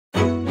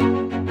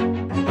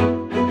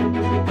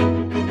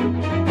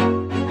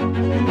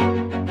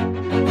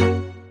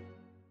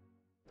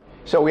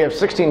So we have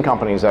 16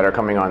 companies that are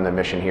coming on the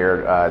mission here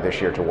this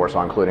year to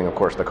Warsaw, including, of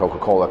course, the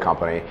Coca-Cola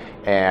company.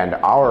 And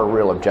our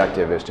real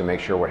objective is to make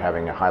sure we're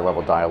having a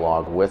high-level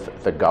dialogue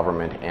with the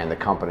government and the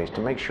companies to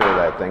make sure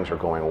that things are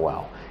going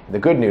well. The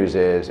good news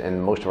is,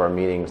 in most of our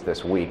meetings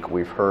this week,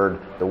 we've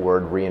heard the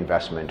word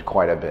reinvestment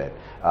quite a bit.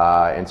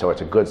 And so it's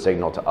a good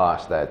signal to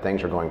us that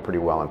things are going pretty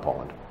well in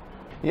Poland.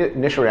 The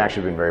initial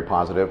reaction has been very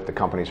positive. The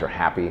companies are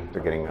happy.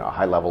 They're getting a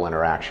high-level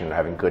interaction,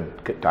 having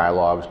good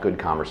dialogues, good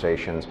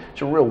conversations.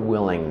 It's a real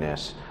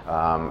willingness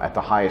at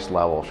the highest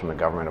levels from the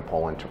government of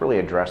Poland to really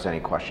address any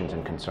questions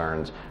and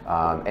concerns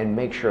and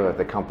make sure that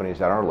the companies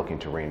that are looking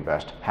to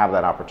reinvest have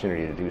that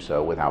opportunity to do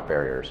so without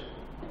barriers.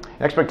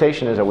 The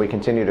expectation is that we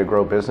continue to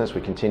grow business,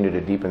 we continue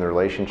to deepen the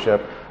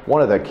relationship.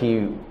 One of the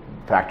key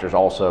factors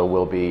also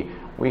will be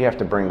we have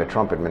to bring the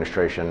Trump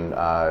administration,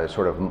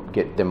 sort of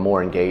get them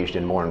more engaged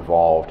and more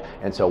involved.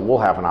 And so we'll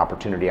have an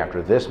opportunity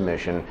after this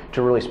mission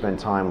to really spend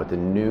time with the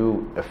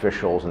new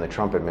officials in the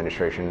Trump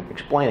administration,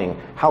 explaining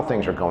how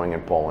things are going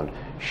in Poland,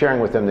 sharing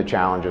with them the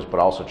challenges,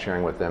 but also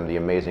sharing with them the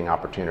amazing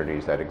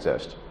opportunities that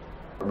exist.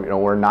 You know,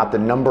 we're not the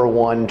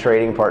 #1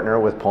 trading partner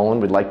with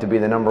Poland. We'd like to be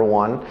the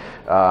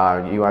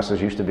 #1. U.S.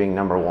 is used to being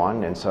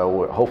 #1, and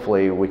so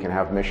hopefully we can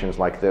have missions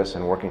like this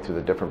and working through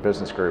the different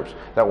business groups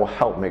that will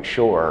help make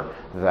sure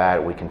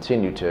that we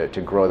continue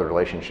to grow the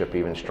relationship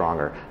even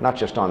stronger, not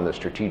just on the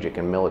strategic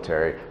and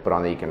military, but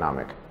on the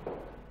economic.